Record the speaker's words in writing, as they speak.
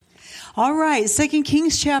All right, 2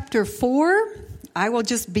 Kings chapter 4. I will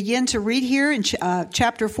just begin to read here in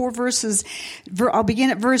chapter 4 verses. I'll begin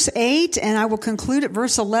at verse 8 and I will conclude at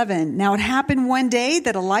verse 11. Now it happened one day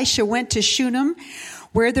that Elisha went to Shunem,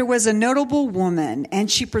 where there was a notable woman,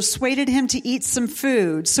 and she persuaded him to eat some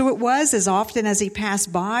food. So it was, as often as he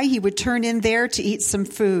passed by, he would turn in there to eat some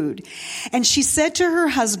food. And she said to her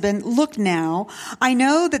husband, "Look now, I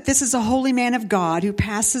know that this is a holy man of God who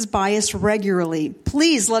passes by us regularly.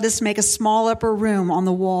 Please let us make a small upper room on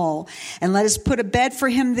the wall, and let us put a bed for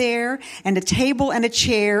him there, and a table and a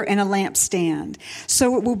chair and a lampstand.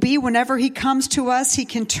 So it will be whenever he comes to us, he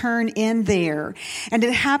can turn in there." And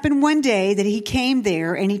it happened one day that he came there,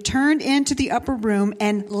 and he turned into the upper room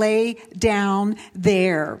and lay down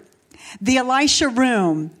there. The Elisha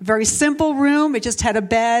room, very simple room. It just had a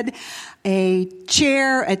bed, a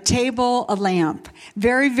chair, a table, a lamp.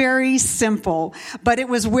 Very, very simple. But it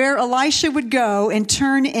was where Elisha would go and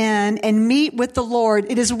turn in and meet with the Lord.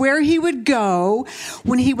 It is where he would go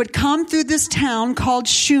when he would come through this town called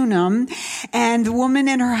Shunem, and the woman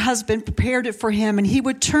and her husband prepared it for him, and he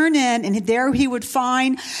would turn in, and there he would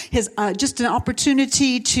find his just an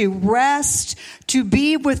opportunity to rest, to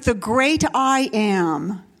be with the great I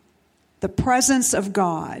Am, the presence of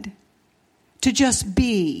God, to just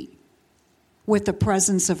be with the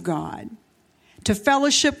presence of God, to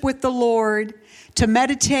fellowship with the Lord, to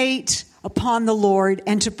meditate upon the Lord,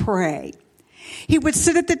 and to pray. He would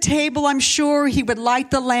sit at the table, I'm sure. He would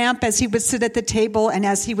light the lamp as he would sit at the table and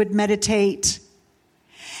as he would meditate.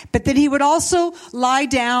 But then he would also lie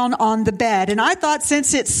down on the bed. And I thought,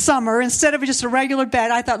 since it's summer, instead of just a regular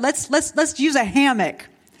bed, I thought, let's use a hammock.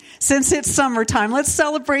 Since it's summertime, let's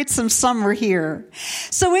celebrate some summer here.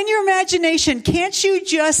 So in your imagination, can't you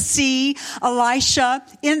just see Elisha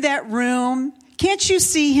in that room? Can't you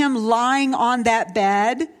see him lying on that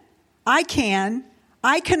bed? I can.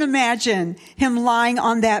 I can imagine him lying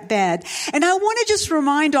on that bed. And I want to just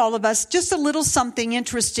remind all of us just a little something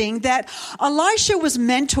interesting, that Elisha was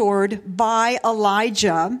mentored by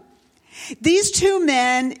Elijah. These two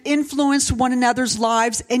men influenced one another's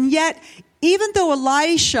lives, and yet even though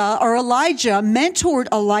Elijah mentored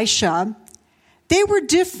Elisha, they were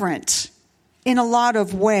different in a lot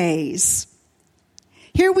of ways.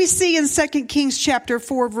 Here we see in 2 Kings chapter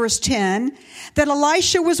 4 verse 10 that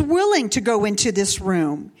Elisha was willing to go into this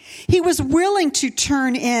room. He was willing to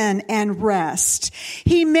turn in and rest.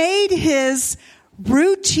 He made his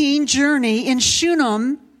routine journey in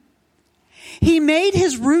Shunem. He made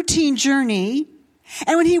his routine journey.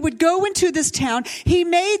 And when he would go into this town, he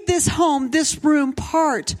made this home, this room,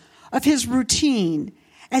 part of his routine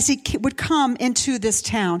as he would come into this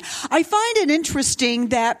town. I find it interesting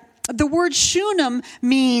that the word Shunem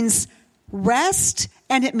means rest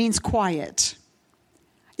and it means quiet.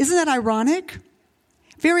 Isn't that ironic?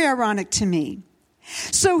 Very ironic to me.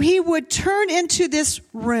 So he would turn into this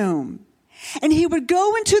room, and he would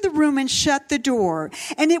go into the room and shut the door.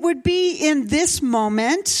 And it would be in this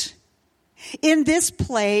moment, in this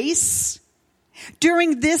place,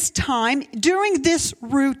 during this time, during this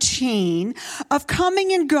routine of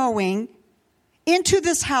coming and going into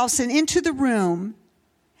this house and into the room,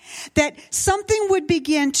 that something would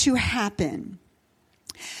begin to happen.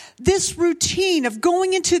 This routine of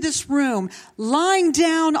going into this room, lying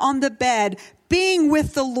down on the bed, being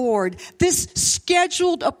with the Lord, this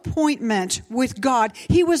scheduled appointment with God.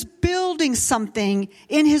 He was building something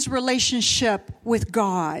in his relationship with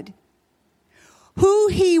God. Who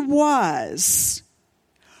he was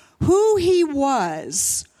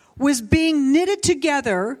being knitted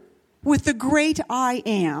together with the great I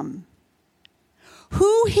Am.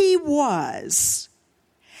 Who he was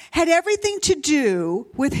had everything to do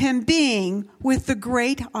with him being with the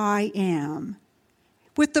great I Am,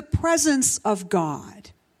 with the presence of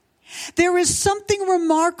God. There is something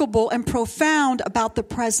remarkable and profound about the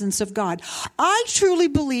presence of God. I truly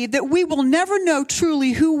believe that we will never know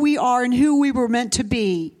truly who we are and who we were meant to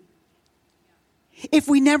be if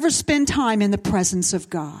we never spend time in the presence of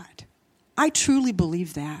God. I truly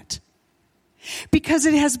believe that. Because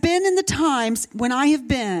it has been in the times when I have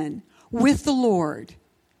been with the Lord,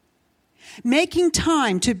 making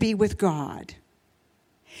time to be with God.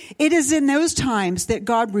 It is in those times that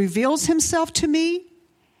God reveals himself to me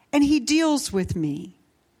and he deals with me.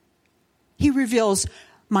 He reveals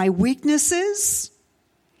my weaknesses.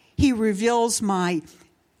 He reveals my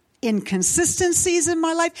inconsistencies in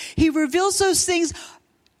my life. He reveals those things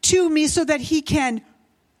to me so that he can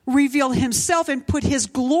reveal himself and put his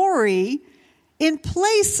glory in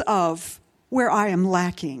place of where I am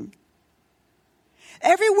lacking.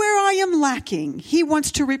 Everywhere I am lacking, he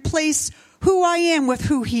wants to replace who I am with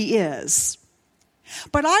who he is.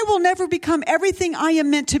 But I will never become everything I am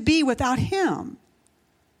meant to be without him.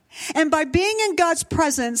 And by being in God's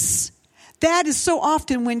presence, that is so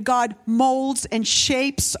often when God molds and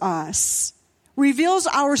shapes us, reveals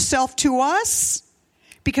ourselves to us,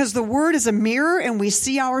 because the word is a mirror and we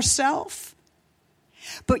see ourselves.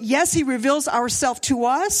 But yes, he reveals ourselves to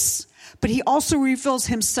us, but he also reveals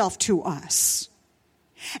himself to us.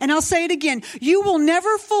 And I'll say it again, you will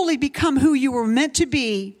never fully become who you were meant to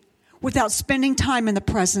be without spending time in the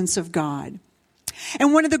presence of God.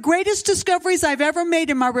 And one of the greatest discoveries I've ever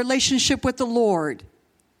made in my relationship with the Lord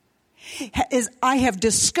is I have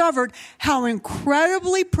discovered how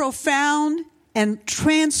incredibly profound and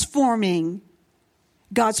transforming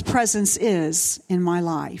God's presence is in my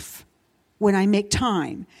life when I make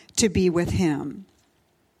time to be with him.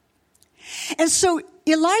 And so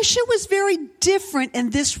Elisha was very different in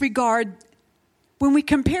this regard when we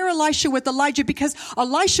compare Elisha with Elijah, because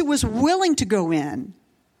Elisha was willing to go in,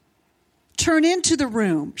 turn into the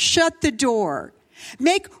room, shut the door,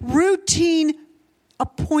 make routine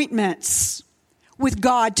appointments with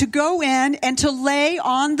God to go in and to lay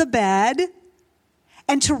on the bed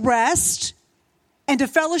and to rest and to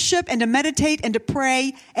fellowship and to meditate and to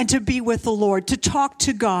pray and to be with the Lord, to talk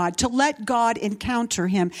to God, to let God encounter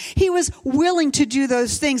him. He was willing to do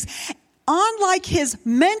those things. Unlike his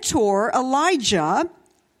mentor, Elijah,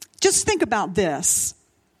 just think about this.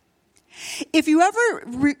 If you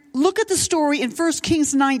ever look at the story in 1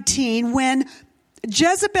 Kings 19, when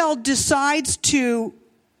Jezebel decides to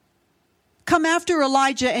come after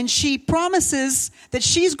Elijah and she promises that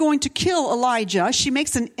she's going to kill Elijah, she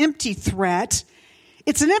makes an empty threat.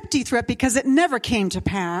 It's an empty threat because it never came to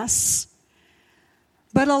pass.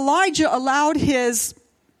 But Elijah allowed his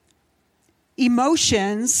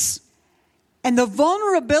emotions and the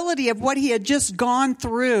vulnerability of what he had just gone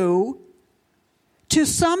through to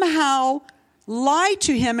somehow lie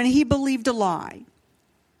to him, and he believed a lie.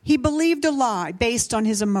 He believed a lie based on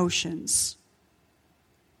his emotions.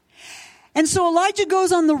 And so Elijah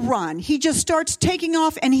goes on the run. He just starts taking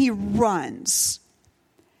off and he runs.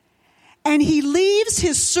 And he leaves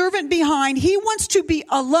his servant behind. He wants to be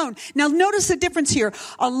alone. Now notice the difference here.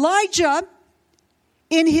 Elijah,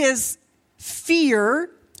 in his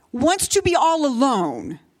fear, wants to be all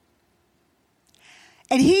alone.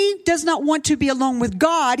 And he does not want to be alone with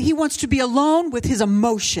God. He wants to be alone with his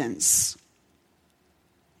emotions.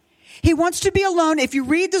 He wants to be alone. If you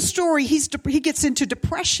read the story, he gets into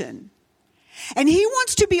depression. And he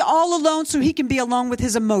wants to be all alone so he can be alone with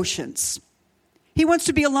his emotions. He wants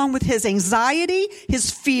to be alone with his anxiety,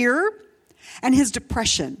 his fear, and his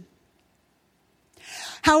depression.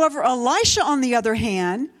 However, Elisha, on the other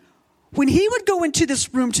hand, when he would go into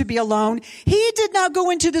this room to be alone, he did not go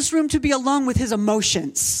into this room to be alone with his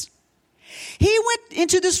emotions. He went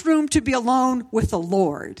into this room to be alone with the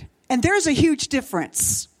Lord. And there's a huge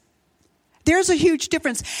difference. There's a huge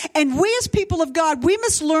difference. And we as people of God, we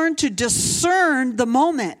must learn to discern the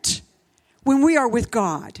moment when we are with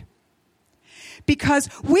God. Because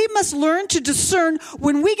we must learn to discern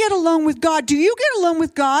when we get alone with God. Do you get alone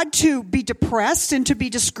with God to be depressed and to be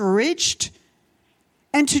discouraged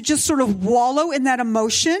and to just sort of wallow in that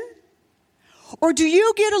emotion? Or do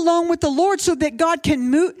you get alone with the Lord so that God can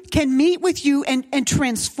meet with you and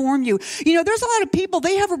transform you? You know, there's a lot of people,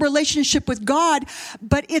 they have a relationship with God,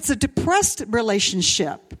 but it's a depressed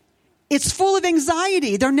relationship. It's full of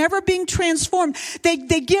anxiety. They're never being transformed. They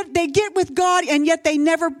get with God, and yet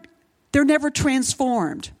they're never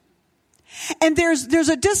transformed. And there's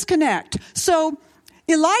a disconnect. So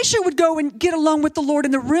Elisha would go and get alone with the Lord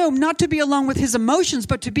in the room, not to be alone with his emotions,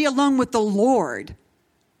 but to be alone with the Lord.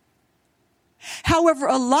 However,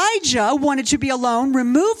 Elijah wanted to be alone,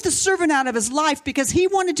 removed the servant out of his life because he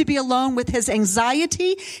wanted to be alone with his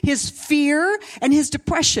anxiety, his fear, and his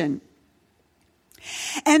depression.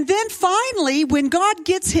 And then finally, when God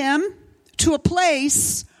gets him to a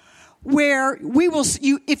place where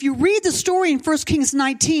if you read the story in 1 Kings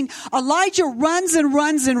 19, Elijah runs and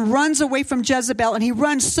runs and runs away from Jezebel, and he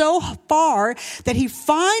runs so far that he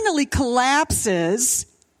finally collapses.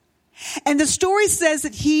 And the story says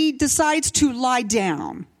that he decides to lie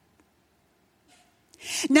down.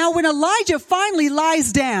 Now, when Elijah finally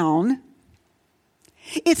lies down,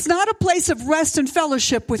 it's not a place of rest and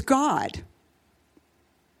fellowship with God.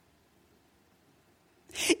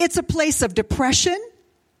 It's a place of depression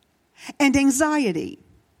and anxiety.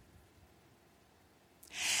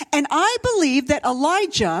 And I believe that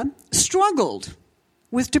Elijah struggled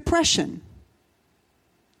with depression.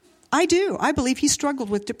 I do. I believe he struggled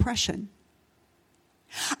with depression.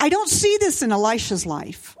 I don't see this in Elisha's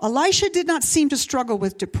life. Elisha did not seem to struggle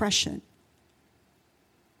with depression.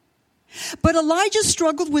 But Elijah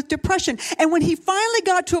struggled with depression. And when he finally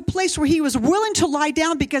got to a place where he was willing to lie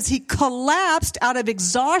down because he collapsed out of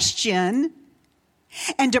exhaustion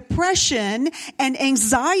and depression and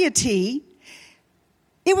anxiety,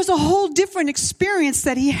 it was a whole different experience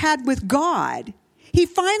that he had with God. He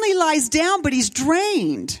finally lies down, but he's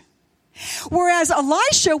drained. Whereas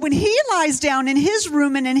Elisha, when he lies down in his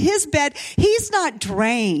room and in his bed, he's not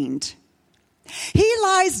drained. He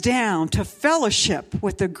lies down to fellowship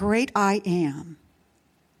with the great I am.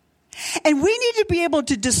 And we need to be able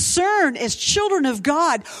to discern as children of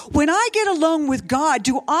God, when I get alone with God,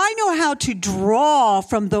 do I know how to draw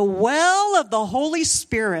from the well of the Holy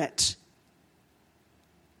Spirit?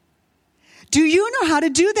 Do you know how to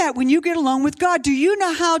do that when you get alone with God? Do you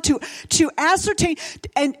know how to ascertain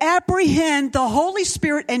and apprehend the Holy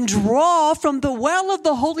Spirit and draw from the well of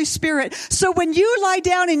the Holy Spirit? So when you lie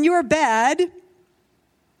down in your bed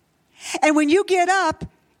and when you get up,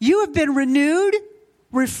 you have been renewed,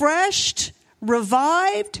 refreshed,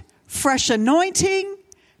 revived, fresh anointing,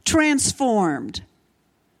 transformed.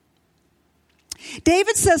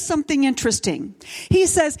 David says something interesting. He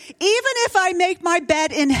says, even if I make my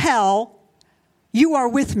bed in hell, you are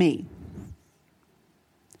with me.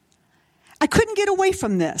 I couldn't get away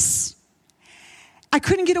from this.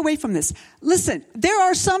 Listen, there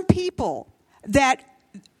are some people that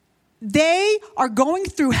they are going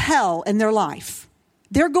through hell in their life.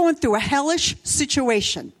 They're going through a hellish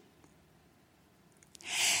situation.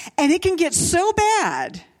 And it can get so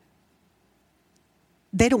bad,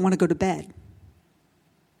 they don't want to go to bed.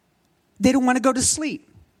 They don't want to go to sleep.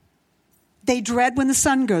 They dread when the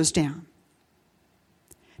sun goes down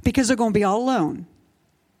because they're going to be all alone.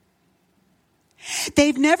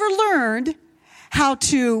 They've never learned how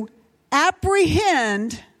to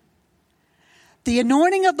apprehend the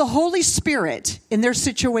anointing of the Holy Spirit in their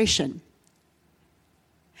situation.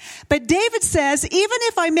 But David says, even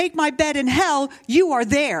if I make my bed in hell, you are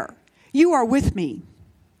there. You are with me.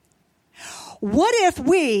 What if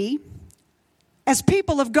we, as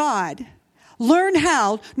people of God, learn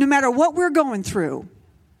how, no matter what we're going through,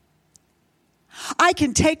 I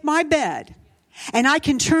can take my bed and I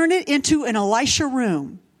can turn it into an Elisha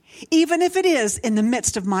room, even if it is in the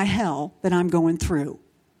midst of my hell that I'm going through.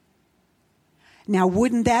 Now,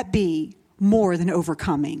 wouldn't that be more than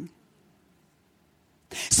overcoming?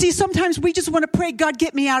 See, sometimes we just want to pray, God,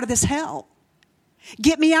 get me out of this hell.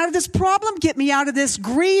 Get me out of this problem. Get me out of this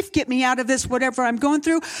grief. Get me out of this whatever I'm going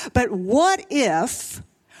through. But what if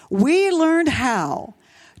we learned how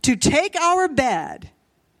to take our bed,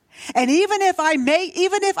 and even if I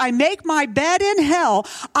make my bed in hell,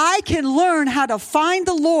 I can learn how to find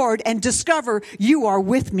the Lord and discover you are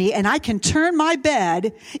with me, and I can turn my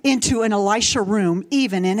bed into an Elisha room,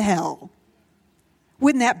 even in hell.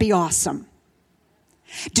 Wouldn't that be awesome?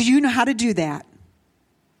 Do you know how to do that?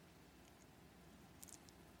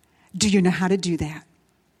 Do you know how to do that?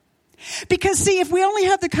 Because see, if we only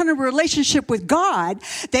have the kind of relationship with God,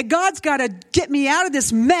 that God's got to get me out of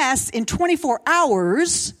this mess in 24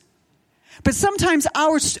 hours, but sometimes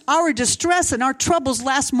our distress and our troubles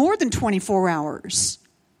last more than 24 hours.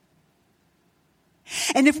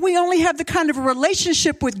 And if we only have the kind of a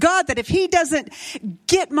relationship with God that if He doesn't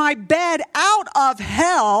get my bed out of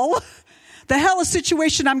hell, the hellish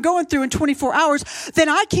situation I'm going through in 24 hours, then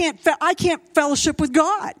I can't fellowship with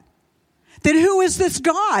God. Then who is this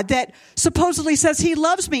God that supposedly says He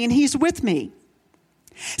loves me and He's with me?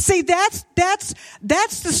 See, that's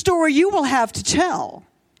the story you will have to tell.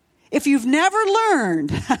 If you've never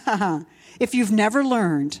learned,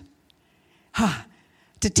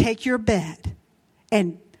 to take your bed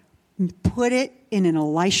and put it in an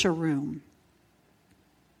Elisha room.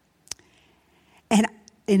 And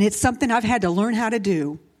it's something I've had to learn how to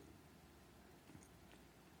do.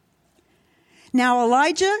 Now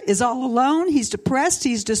Elijah is all alone. He's depressed.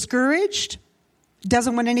 He's discouraged.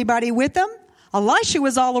 Doesn't want anybody with him. Elisha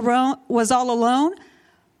was all alone.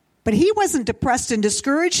 But he wasn't depressed and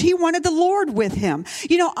discouraged. He wanted the Lord with him.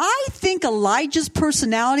 You know, I think Elijah's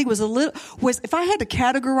personality was if I had to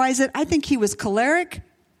categorize it, I think he was choleric.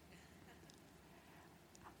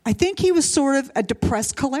 I think he was sort of a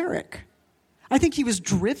depressed choleric. I think he was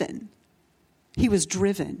driven. He was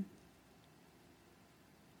driven.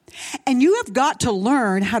 And you have got to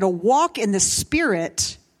learn how to walk in the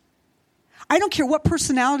Spirit. I don't care what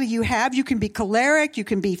personality you have. You can be choleric, you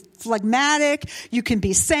can be phlegmatic, you can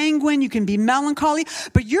be sanguine, you can be melancholy.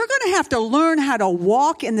 But you're going to have to learn how to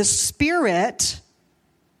walk in the Spirit.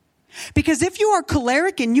 Because if you are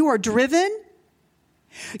choleric and you are driven,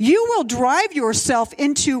 you will drive yourself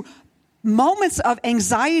into moments of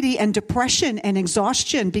anxiety and depression and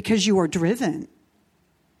exhaustion because you are driven.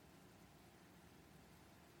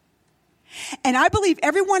 And I believe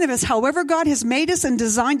every one of us, however God has made us and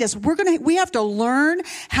designed us, we have to learn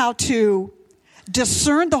how to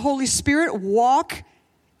discern the Holy Spirit, walk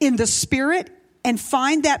in the Spirit, and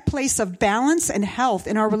find that place of balance and health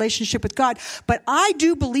in our relationship with God. But I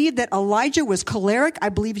do believe that Elijah was choleric. I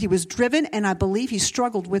believe he was driven, and I believe he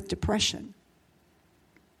struggled with depression.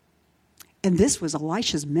 And this was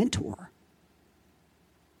Elisha's mentor.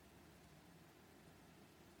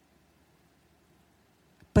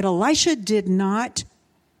 But Elisha did not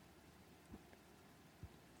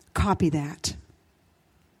copy that.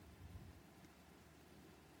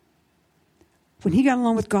 When he got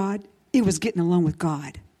along with God, it was getting along with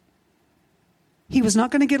God. He was not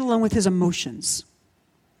going to get along with his emotions.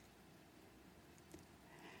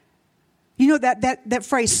 You know that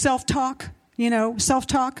phrase, self-talk?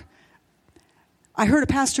 Self-talk? I heard a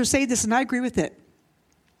pastor say this, and I agree with it.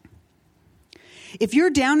 If you're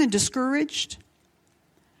down and discouraged,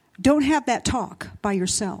 don't have that talk by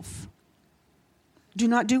yourself. Do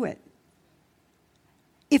not do it.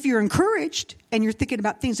 If you're encouraged and you're thinking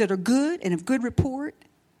about things that are good and of good report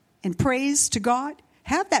and praise to God,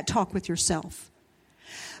 have that talk with yourself.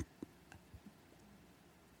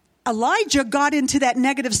 Elijah got into that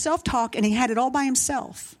negative self-talk and he had it all by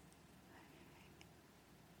himself.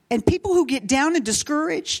 And people who get down and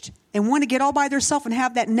discouraged and want to get all by themselves and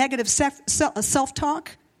have that negative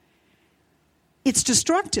self-talk, it's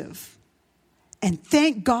destructive. And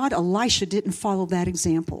thank God Elisha didn't follow that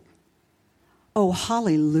example. Oh,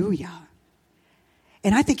 hallelujah.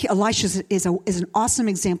 And I think Elisha is an awesome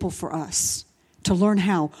example for us to learn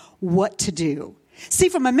what to do. See,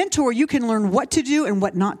 from a mentor, you can learn what to do and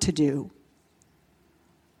what not to do.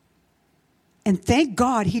 And thank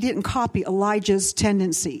God he didn't copy Elijah's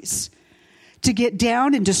tendencies to get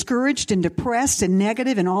down and discouraged and depressed and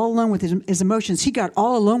negative and all alone with his emotions. He got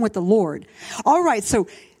all alone with the Lord. All right, so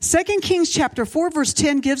 2 Kings chapter 4, verse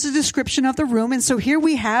 10 gives a description of the room. And so here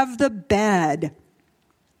we have the bed.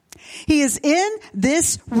 He is in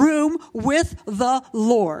this room with the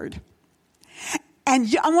Lord. And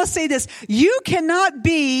I want to say this. You cannot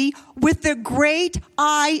be with the great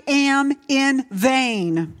I am in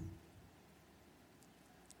vain.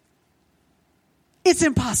 It's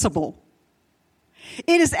impossible.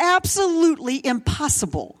 It is absolutely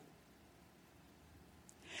impossible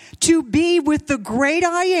to be with the great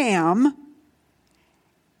I am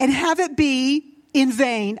and have it be in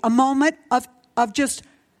vain, a moment of just,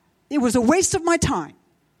 it was a waste of my time.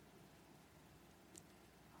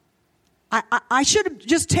 I should have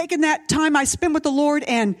just taken that time I spent with the Lord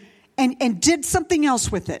and did something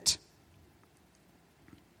else with it.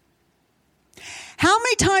 How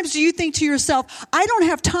many times do you think to yourself, I don't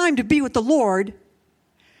have time to be with the Lord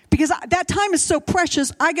because that time is so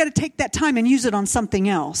precious, I got to take that time and use it on something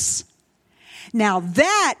else. Now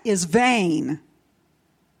that is vain.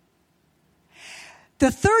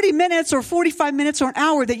 The 30 minutes or 45 minutes or an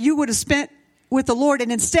hour that you would have spent with the Lord,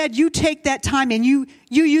 and instead you take that time and you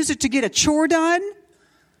use it to get a chore done.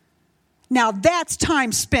 Now that's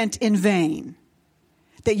time spent in vain.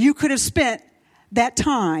 That you could have spent that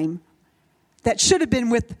time that should have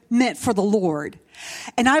been meant for the Lord.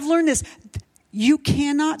 And I've learned this. You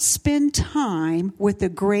cannot spend time with the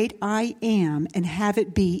great I am and have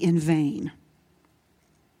it be in vain.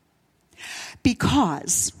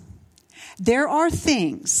 Because there are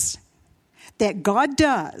things that God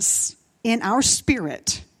does in our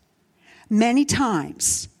spirit many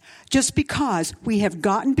times just because we have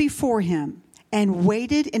gotten before him and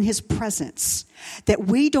waited in his presence that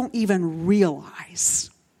we don't even realize.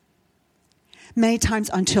 Many times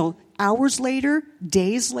until hours later,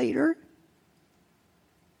 days later.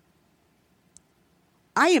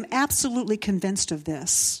 I am absolutely convinced of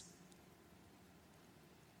this.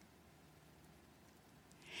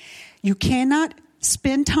 You cannot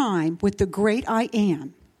spend time with the great I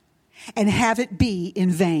am and have it be in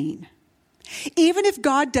vain. Even if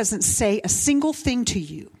God doesn't say a single thing to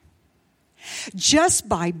you, just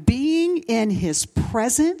by being in his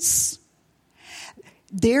presence,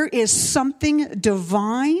 there is something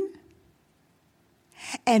divine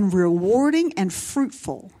and rewarding and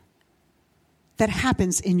fruitful that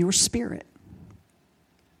happens in your spirit.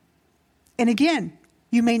 And again,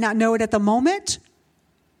 you may not know it at the moment,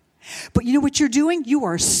 but you know what you're doing? You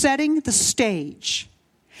are setting the stage.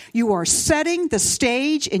 You are setting the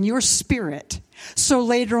stage in your spirit. So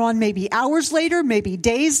later on, maybe hours later, maybe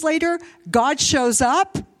days later, God shows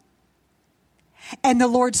up and the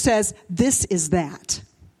Lord says, this is that.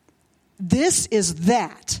 This is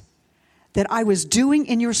that I was doing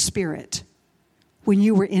in your spirit when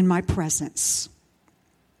you were in my presence.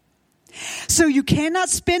 So you cannot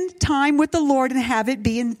spend time with the Lord and have it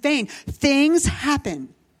be in vain. Things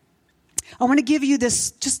happen. I want to give you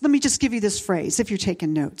this, let me give you this phrase if you're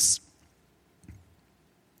taking notes.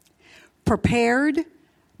 Prepared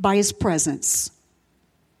by his presence.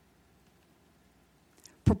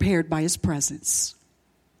 Prepared by his presence.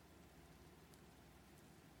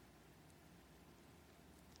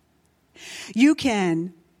 You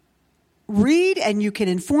can read and you can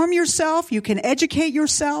inform yourself. You can educate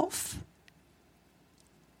yourself.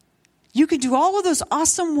 You can do all of those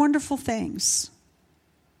awesome, wonderful things.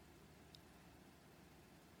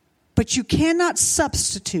 But you cannot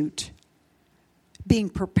substitute being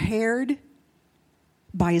prepared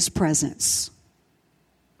by his presence.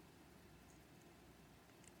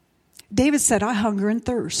 David said, I hunger and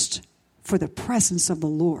thirst for the presence of the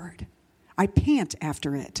Lord. I pant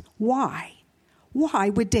after it. Why? Why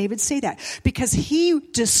would David say that? Because he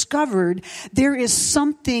discovered there is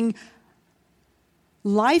something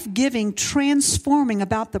life-giving, transforming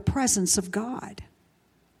about the presence of God.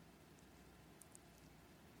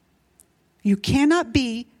 You cannot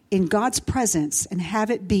be in God's presence and have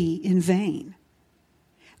it be in vain.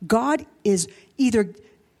 God is either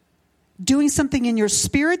doing something in your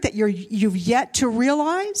spirit that you've yet to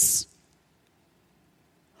realize,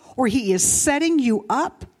 or he is setting you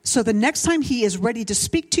up so the next time he is ready to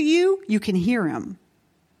speak to you, you can hear him.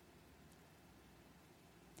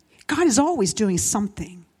 God is always doing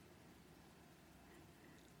something.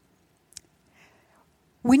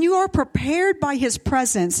 When you are prepared by his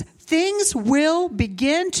presence, things will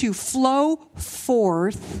begin to flow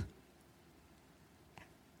forth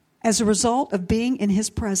as a result of being in his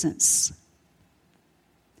presence.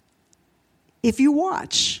 If you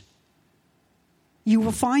watch, you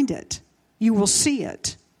will find it. You will see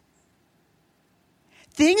it.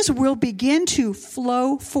 Things will begin to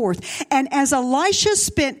flow forth. And as Elisha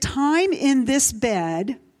spent time in this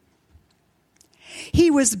bed,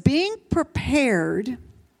 he was being prepared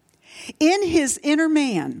in his inner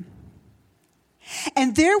man.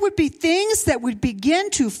 And there would be things that would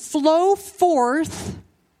begin to flow forth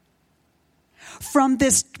from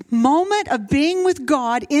this moment of being with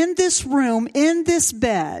God in this room, in this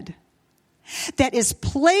bed, that is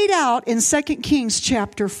played out in 2 Kings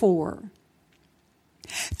chapter 4.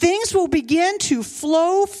 Things will begin to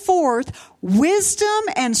flow forth. Wisdom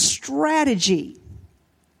and strategy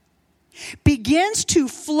begins to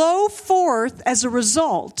flow forth as a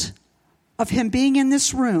result of him being in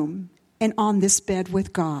this room and on this bed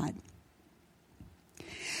with God.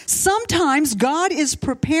 Sometimes God is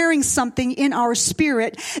preparing something in our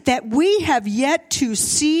spirit that we have yet to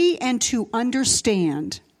see and to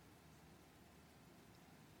understand.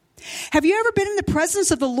 Have you ever been in the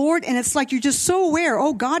presence of the Lord and it's like you're just so aware,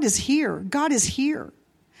 oh, God is here. God is here.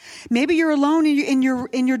 Maybe you're alone in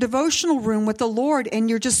your devotional room with the Lord and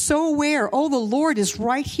you're just so aware, oh, the Lord is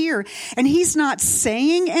right here. And he's not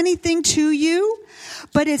saying anything to you,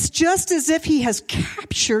 but it's just as if he has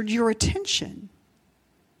captured your attention.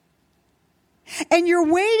 And you're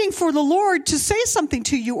waiting for the Lord to say something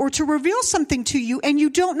to you or to reveal something to you, and you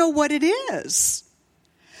don't know what it is.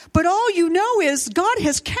 But all you know is God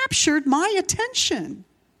has captured my attention.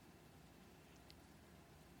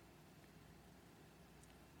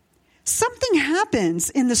 Something happens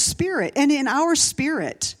in the spirit and in our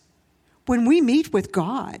spirit when we meet with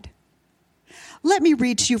God. Let me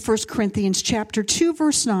read to you 1 Corinthians chapter 2,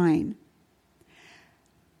 verse 9.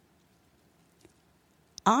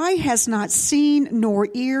 Eye has not seen nor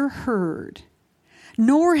ear heard,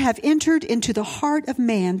 nor have entered into the heart of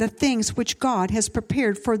man the things which God has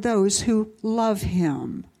prepared for those who love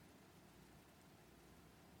him.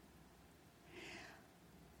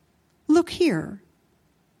 Look here,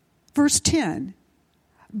 verse 10.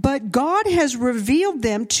 But God has revealed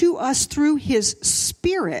them to us through his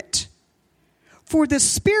Spirit. For the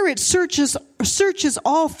Spirit searches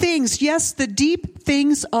all things, yes, the deep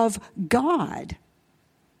things of God.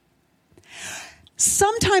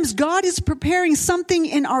 Sometimes God is preparing something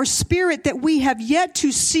in our spirit that we have yet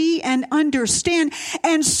to see and understand.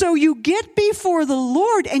 And so you get before the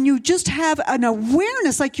Lord and you just have an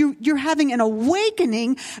awareness, like you're having an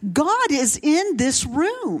awakening. God is in this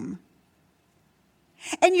room.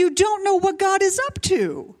 And you don't know what God is up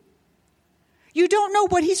to. You don't know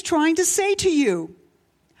what he's trying to say to you.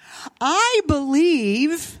 I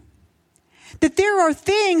believe that there are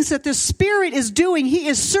things that the Spirit is doing. He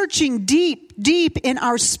is searching deep in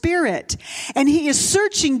our spirit. And he is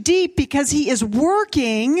searching deep because he is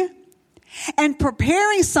working and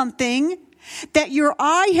preparing something that your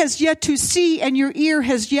eye has yet to see and your ear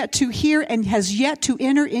has yet to hear and has yet to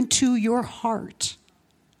enter into your heart.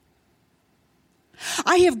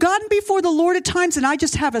 I have gotten before the Lord at times and I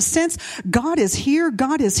just have a sense God is here,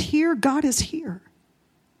 God is here, God is here.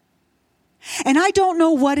 And I don't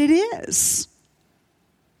know what it is.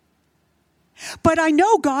 But I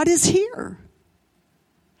know God is here.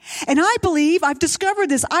 And I believe, I've discovered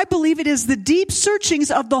this, I believe it is the deep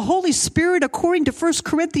searchings of the Holy Spirit according to 1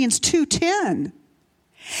 Corinthians 2:10.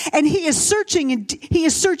 And he is searching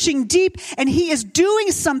deep, and he is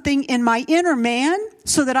doing something in my inner man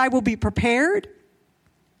so that I will be prepared.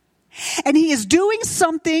 And he is doing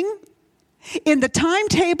something in the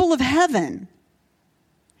timetable of heaven.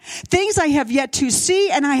 Things I have yet to see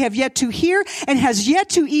and I have yet to hear and has yet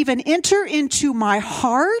to even enter into my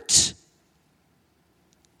heart.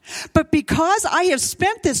 But because I have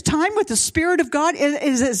spent this time with the Spirit of God, it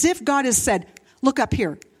is as if God has said, look up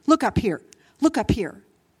here, look up here, look up here.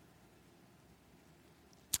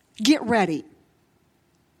 Get ready.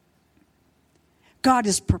 God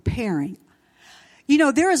is preparing. You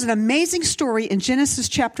know, there is an amazing story in Genesis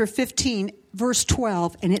chapter 15, verse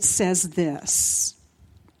 12, and it says this.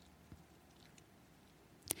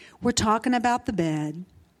 We're talking about the bed.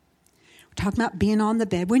 We're talking about being on the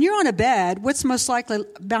bed. When you're on a bed, what's most likely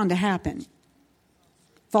bound to happen?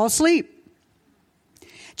 Fall asleep.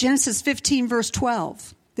 Genesis 15, verse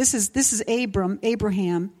 12. This is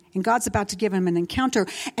Abraham, and God's about to give him an encounter.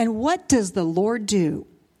 And what does the Lord do?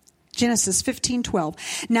 Genesis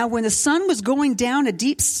 15:12. Now when the sun was going down, a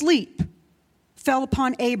deep sleep fell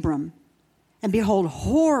upon Abram. And behold,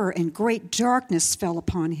 horror and great darkness fell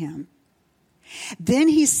upon him. Then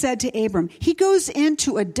he said to Abram, he goes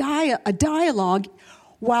into a dialogue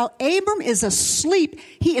while Abram is asleep.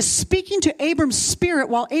 He is speaking to Abram's spirit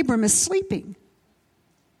while Abram is sleeping.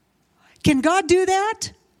 Can God do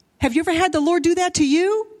that? Have you ever had the Lord do that to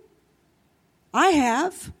you? I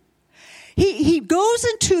have. He goes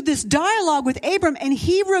into this dialogue with Abram and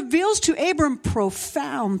he reveals to Abram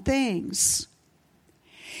profound things.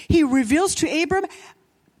 He reveals to Abram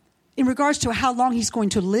in regards to how long he's going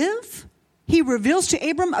to live. He reveals to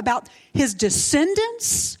Abram about his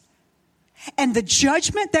descendants and the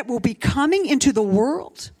judgment that will be coming into the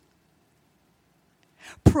world.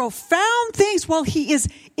 Profound things while he is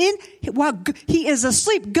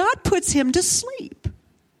asleep. God puts him to sleep.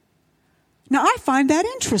 Now I find that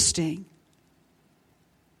interesting.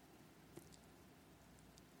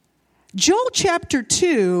 Joel chapter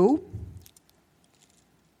 2,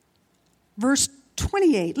 verse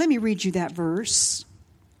 28. Let me read you that verse.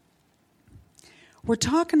 We're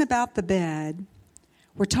talking about the bed.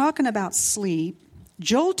 We're talking about sleep.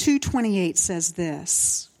 Joel 2:28 says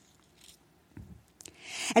this.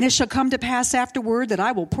 And it shall come to pass afterward that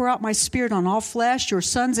I will pour out my spirit on all flesh. Your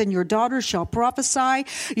sons and your daughters shall prophesy.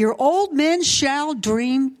 Your old men shall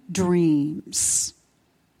dream dreams.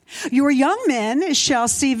 Your young men shall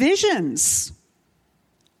see visions.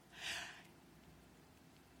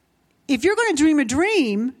 If you're going to dream a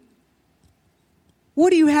dream, what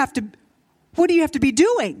do you have to be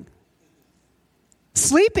doing?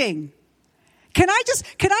 Sleeping. Can I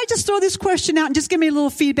just throw this question out and just give me a little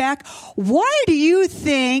feedback? Why do you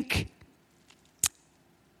think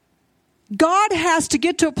God has to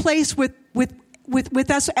get to a place with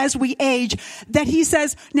us as we age that he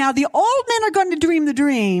says, now the old men are going to dream the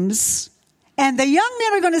dreams and the young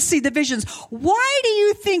men are going to see the visions? Why do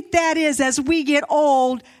you think that is? As we get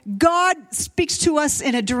old, God speaks to us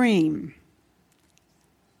in a dream.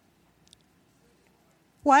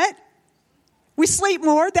 What? We sleep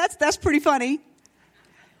more. That's pretty funny.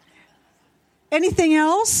 Anything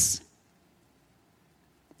else?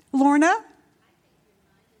 Lorna?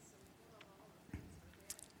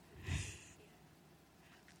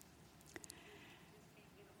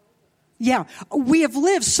 Yeah, we have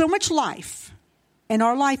lived so much life, and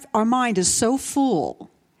our mind is so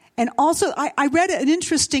full. And also, I read an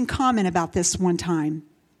interesting comment about this one time.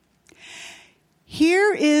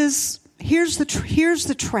 Here's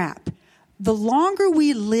the trap. The longer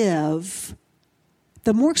we live,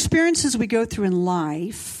 the more experiences we go through in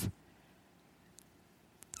life,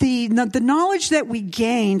 the knowledge that we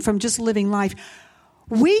gain from just living life,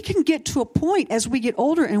 we can get to a point as we get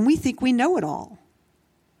older and we think we know it all.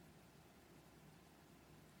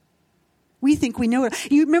 We think we know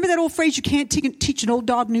it. You remember that old phrase, you can't teach an old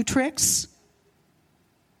dog new tricks?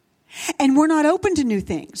 And we're not open to new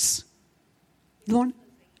things. Lauren?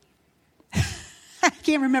 I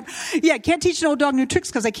can't remember. Yeah, I can't teach an old dog new tricks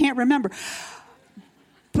because I can't remember.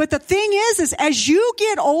 But the thing is as you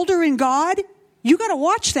get older in God, you got to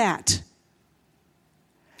watch that.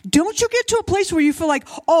 Don't you get to a place where you feel like,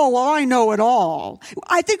 oh, well, I know it all.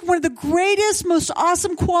 I think one of the greatest, most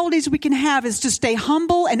awesome qualities we can have is to stay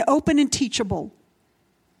humble and open and teachable.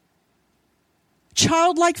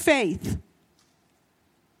 Childlike faith.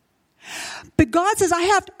 But God says, I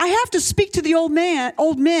have to speak to the old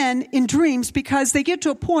men in dreams because they get to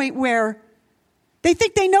a point where they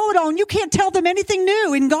think they know it all and you can't tell them anything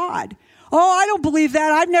new in God. Oh, I don't believe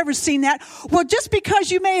that. I've never seen that. Well, just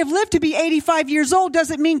because you may have lived to be 85 years old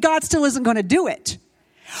doesn't mean God still isn't going to do it.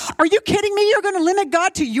 Are you kidding me? You're going to limit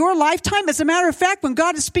God to your lifetime? As a matter of fact, when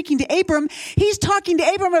God is speaking to Abram, he's talking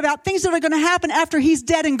to Abram about things that are going to happen after he's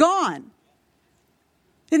dead and gone.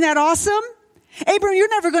 Isn't that awesome? Abram, you're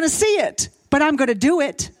never going to see it, but I'm going to do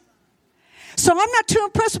it. So I'm not too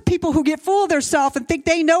impressed with people who get full of themselves and think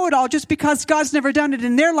they know it all just because God's never done it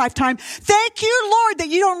in their lifetime. Thank you, Lord, that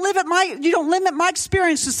you don't limit my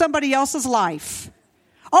experience to somebody else's life.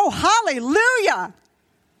 Oh, hallelujah.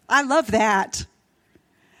 I love that.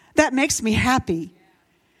 That makes me happy.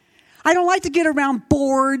 I don't like to get around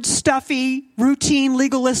bored, stuffy, routine,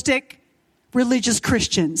 legalistic, religious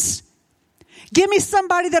Christians. Give me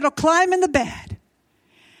somebody that'll climb in the bed.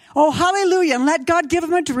 Oh, hallelujah. And let God give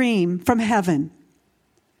them a dream from heaven.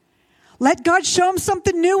 Let God show them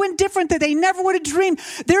something new and different that they never would have dreamed.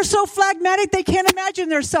 They're so phlegmatic, they can't imagine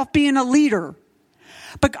themselves being a leader.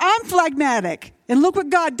 But I'm phlegmatic. And look what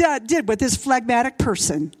God did with this phlegmatic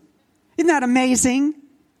person. Isn't that amazing?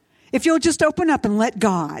 If you'll just open up and let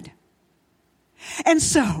God. And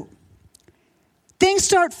so, things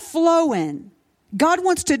start flowing. God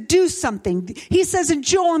wants to do something. He says in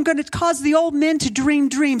Joel, I'm going to cause the old men to dream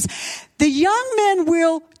dreams. The young men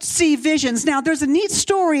will see visions. Now, there's a neat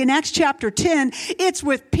story in Acts chapter 10. It's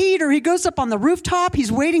with Peter. He goes up on the rooftop.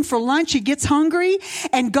 He's waiting for lunch. He gets hungry,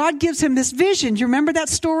 and God gives him this vision. Do you remember that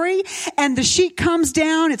story? And the sheet comes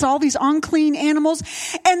down. It's all these unclean animals.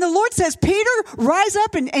 And the Lord says, Peter, rise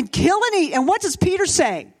up and kill and eat. And what does Peter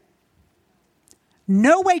say?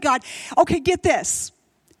 No way, God. Okay, get this.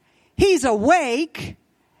 He's awake.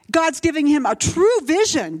 God's giving him a true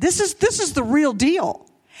vision. This is the real deal.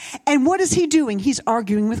 And what is he doing? He's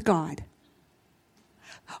arguing with God.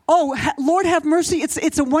 Oh, Lord, have mercy.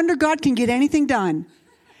 It's a wonder God can get anything done.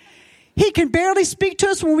 He can barely speak to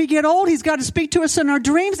us when we get old. He's got to speak to us in our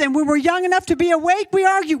dreams. And when we're young enough to be awake, we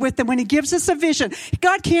argue with him when he gives us a vision.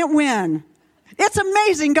 God can't win. It's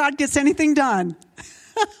amazing God gets anything done.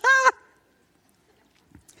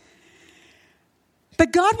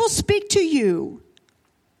 But God will speak to you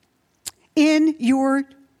in your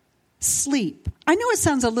sleep. I know it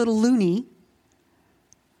sounds a little loony,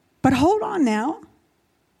 but hold on now.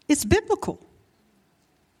 It's biblical.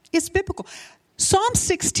 It's biblical. Psalm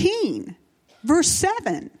 16, verse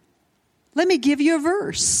 7. Let me give you a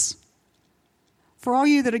verse. For all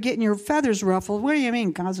you that are getting your feathers ruffled, what do you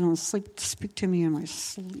mean God's going to speak to me in my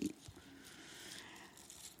sleep?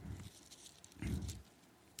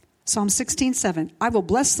 Psalm 16:7. I will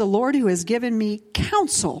bless the Lord who has given me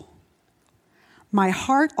counsel. My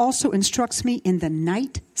heart also instructs me in the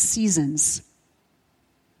night seasons.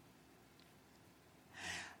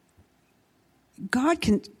 God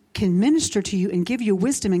can minister to you and give you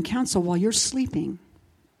wisdom and counsel while you're sleeping.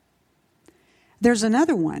 There's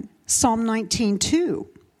another one, Psalm 19:2.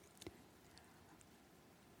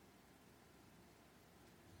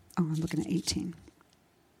 Oh, I'm looking at 18.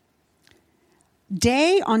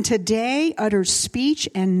 Day unto day utters speech,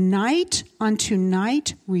 and night unto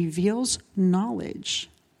night reveals knowledge.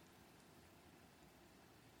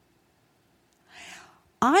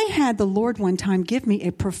 I had the Lord one time give me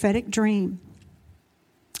a prophetic dream.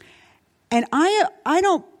 And I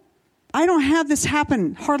don't have this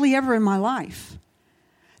happen hardly ever in my life.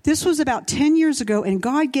 This was about 10 years ago, and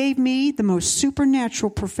God gave me the most supernatural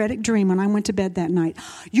prophetic dream when I went to bed that night.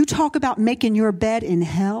 You talk about making your bed in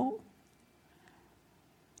hell.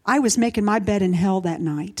 I was making my bed in hell that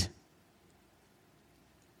night.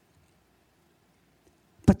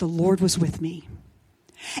 But the Lord was with me.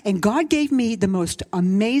 And God gave me the most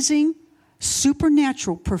amazing,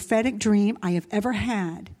 supernatural, prophetic dream I have ever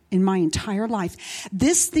had in my entire life.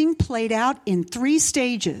 This thing played out in 3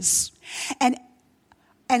 stages. And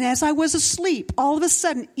as I was asleep, all of a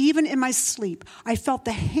sudden, even in my sleep, I felt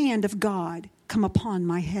the hand of God come upon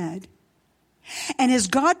my head. And as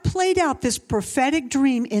God played out this prophetic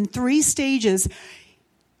dream in 3 stages,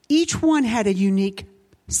 each one had a unique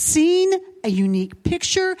scene, a unique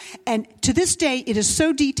picture, and to this day, it is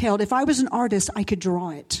so detailed, if I was an artist, I could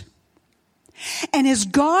draw it. And as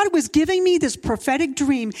God was giving me this prophetic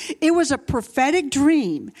dream, it was a prophetic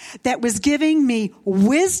dream that was giving me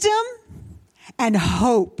wisdom and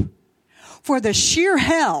hope for the sheer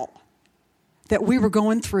hell that we were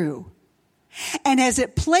going through. And as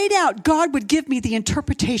it played out, God would give me the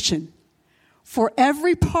interpretation for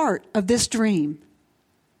every part of this dream.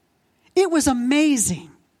 It was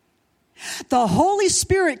amazing. The Holy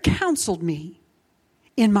Spirit counseled me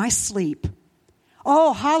in my sleep.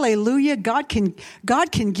 Oh, hallelujah. God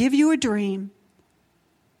can give you a dream.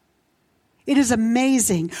 It is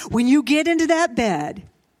amazing when you get into that bed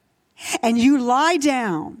and you lie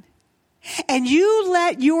down and you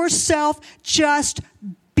let yourself just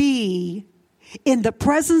be in the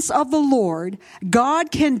presence of the Lord.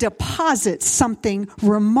 God can deposit something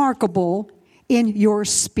remarkable in your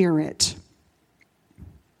spirit.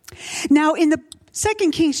 Now, in the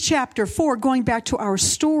 2 Kings chapter 4, going back to our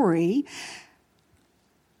story,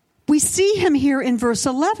 we see him here in verse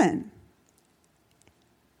 11.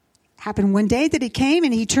 Happened one day that he came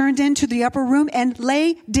and he turned into the upper room and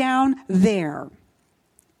lay down there.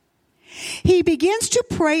 He begins to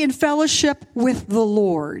pray in fellowship with the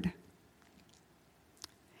Lord.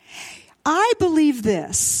 I believe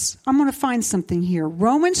this. I'm going to find something here.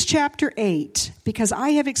 Romans chapter 8, because I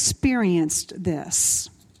have experienced this.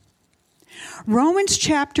 Romans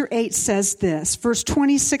chapter 8 says this, verse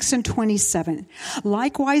 26 and 27.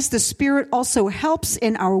 Likewise, the Spirit also helps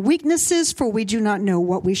in our weaknesses, for we do not know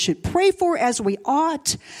what we should pray for as we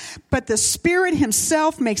ought. But the Spirit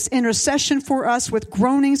himself makes intercession for us with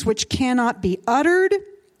groanings which cannot be uttered.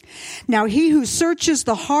 Now, he who searches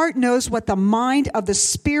the heart knows what the mind of the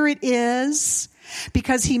Spirit is,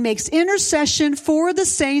 because he makes intercession for the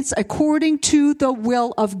saints according to the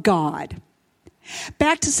will of God.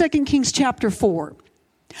 Back to 2 Kings chapter 4.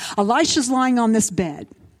 Elisha's lying on this bed.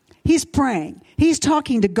 He's praying. He's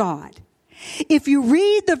talking to God. If you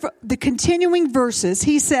read the continuing verses,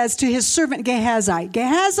 he says to his servant Gehazi,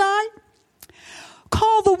 Gehazi,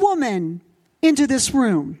 call the woman into this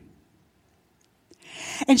room.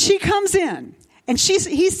 And she comes in. And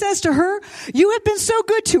he says to her, you have been so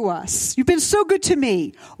good to us. You've been so good to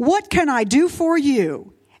me. What can I do for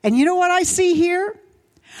you? And you know what I see here?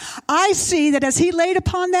 I see that as he laid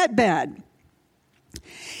upon that bed,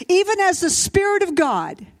 even as the Spirit of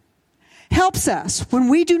God helps us when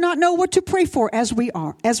we do not know what to pray for as we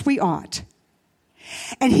ought.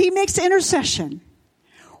 And he makes intercession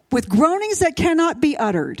with groanings that cannot be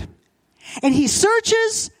uttered. And he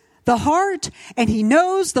searches the heart and he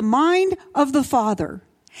knows the mind of the Father.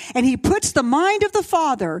 And he puts the mind of the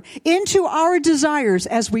Father into our desires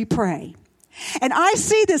as we pray. And I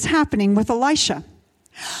see this happening with Elisha.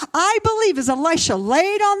 I believe as Elisha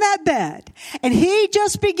laid on that bed and he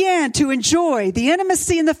just began to enjoy the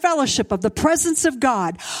intimacy and the fellowship of the presence of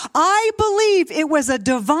God, I believe it was a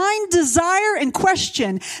divine desire and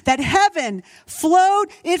question that heaven flowed.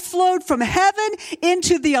 It flowed from heaven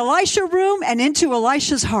into the Elisha room and into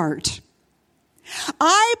Elisha's heart.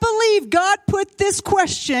 I believe God put this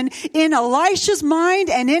question in Elisha's mind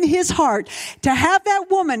and in his heart to have that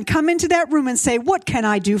woman come into that room and say, what can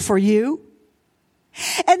I do for you?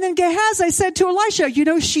 And then Gehazi said to Elisha,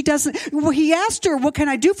 he asked her, what can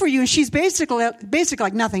I do for you? And she's basically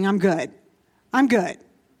like, nothing, I'm good.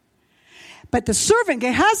 But the servant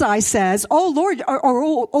Gehazi says, oh Lord,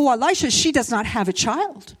 oh Elisha, she does not have a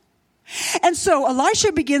child. And so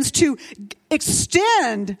Elisha begins to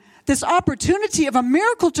extend this opportunity of a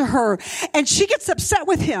miracle to her, and she gets upset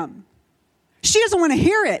with him. She doesn't want to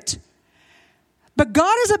hear it. But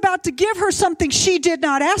God is about to give her something she did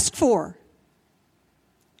not ask for.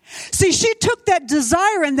 See, she took that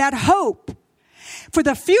desire and that hope for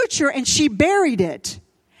the future and she buried it.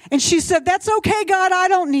 And she said, that's okay, God, I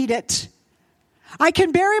don't need it. I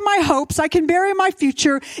can bury my hopes. I can bury my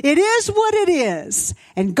future. It is what it is.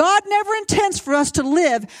 And God never intends for us to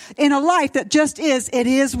live in a life that just is. It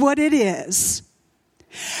is what it is.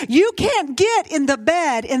 You can't get in the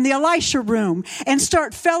bed in the Elisha room and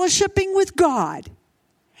start fellowshipping with God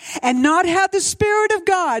and not have the Spirit of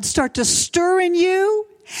God start to stir in you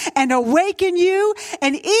and awaken you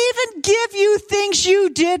and even give you things you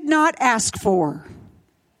did not ask for.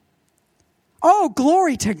 Oh,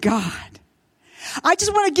 glory to God. I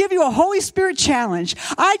just want to give you a Holy Spirit challenge.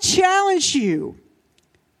 I challenge you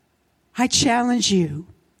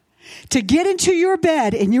to get into your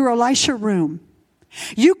bed in your Elisha room.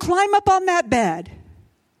 You climb up on that bed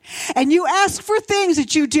and you ask for things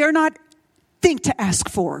that you dare not think to ask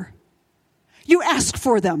for. You ask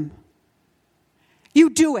for them. You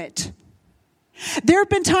do it. There have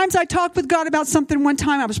been times I talked with God about something. One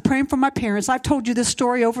time I was praying for my parents. I've told you this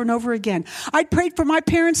story over and over again. I'd prayed for my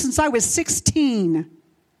parents since I was 16.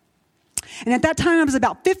 And at that time I was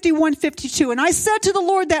about 51, 52. And I said to the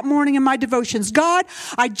Lord that morning in my devotions, God,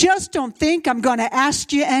 I just don't think I'm going to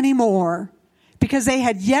ask you anymore, because they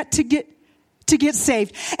had yet to get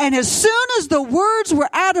saved. And as soon as the words were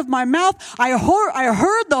out of my mouth, I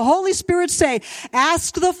heard the Holy Spirit say,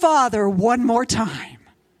 ask the Father one more time.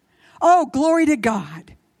 Oh, glory to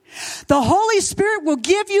God. The Holy Spirit will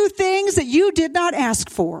give you things that you did not ask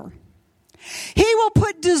for. He will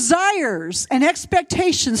put desires and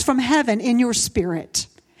expectations from heaven in your spirit.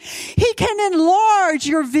 He can enlarge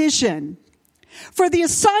your vision for the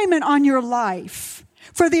assignment on your life,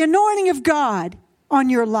 for the anointing of God on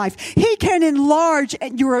your life. He can enlarge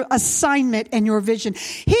your assignment and your vision.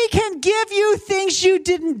 He can give you things you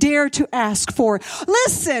didn't dare to ask for.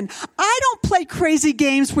 Listen, I don't play crazy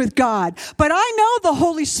games with God, but I know the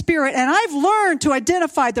Holy Spirit, and I've learned to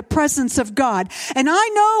identify the presence of God. And I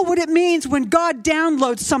know what it means when God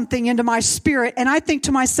downloads something into my spirit, and I think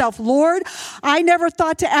to myself, Lord, I never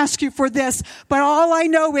thought to ask you for this, but all I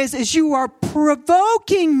know is you are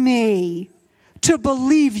provoking me to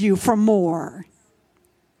believe you for more.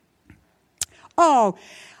 Oh,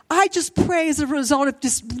 I just pray as a result of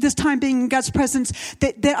this time being in God's presence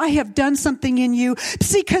that I have done something in you.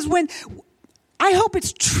 See, because I hope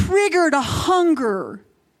it's triggered a hunger.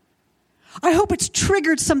 I hope it's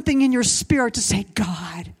triggered something in your spirit to say,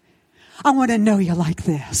 God, I want to know you like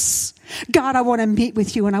this. God, I want to meet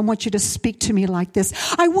with you and I want you to speak to me like this.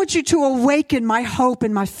 I want you to awaken my hope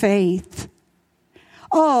and my faith.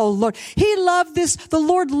 Oh, Lord, He loved this. The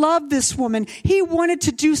Lord loved this woman. He wanted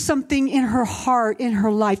to do something in her heart, in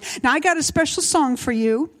her life. Now, I got a special song for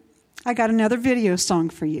you. I got another video song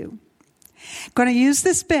for you. I'm going to use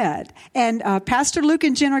this bed. And Pastor Luke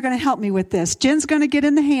and Jen are going to help me with this. Jen's going to get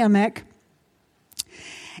in the hammock.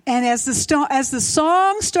 And as the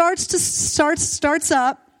song starts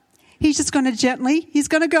up, he's just going to he's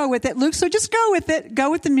going to go with it. Luke, so just go with it.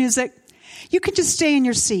 Go with the music. You can just stay in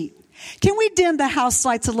your seat. Can we dim the house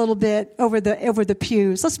lights a little bit over the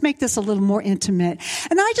pews? Let's make this a little more intimate.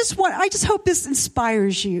 And I just hope this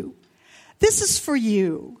inspires you. This is for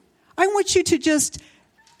you. I want you to just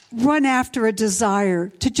run after a desire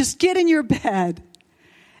to just get in your bed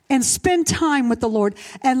and spend time with the Lord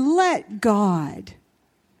and let God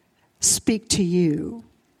speak to you.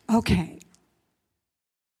 Okay.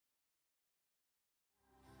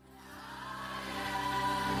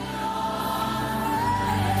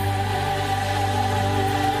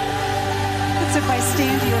 If I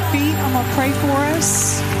stand to your feet, I'm going to pray for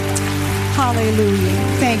us.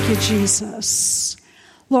 Hallelujah. Thank you, Jesus.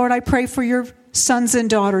 Lord, I pray for your sons and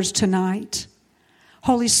daughters tonight.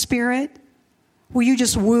 Holy Spirit, will you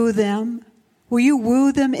just woo them? Will you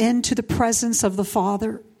woo them into the presence of the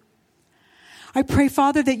Father? I pray,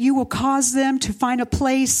 Father, that you will cause them to find a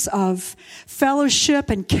place of fellowship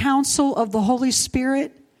and counsel of the Holy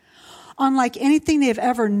Spirit, unlike anything they've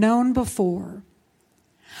ever known before.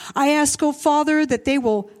 I ask, oh Father, that they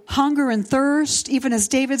will hunger and thirst, even as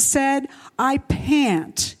David said, I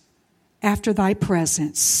pant after thy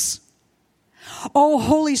presence. Oh,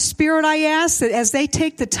 Holy Spirit, I ask that as they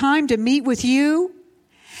take the time to meet with you,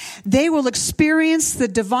 they will experience the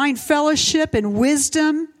divine fellowship and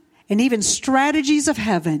wisdom and even strategies of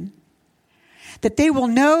heaven. That they will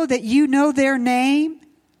know that you know their name,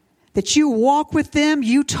 that you walk with them,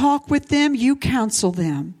 you talk with them, you counsel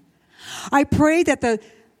them. I pray that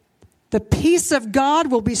the peace of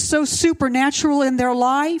God will be so supernatural in their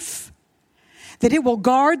life that it will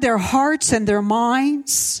guard their hearts and their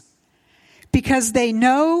minds because they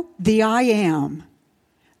know the I am.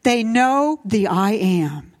 They know the I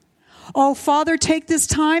am. Oh, Father, take this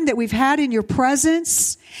time that we've had in your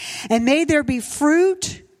presence and may there be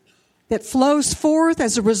fruit that flows forth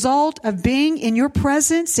as a result of being in your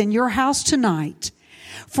presence in your house tonight.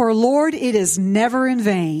 For, Lord, it is never in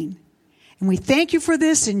vain. And we thank you for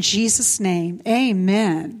this in Jesus' name.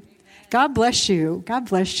 Amen. God bless you. God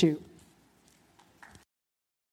bless you.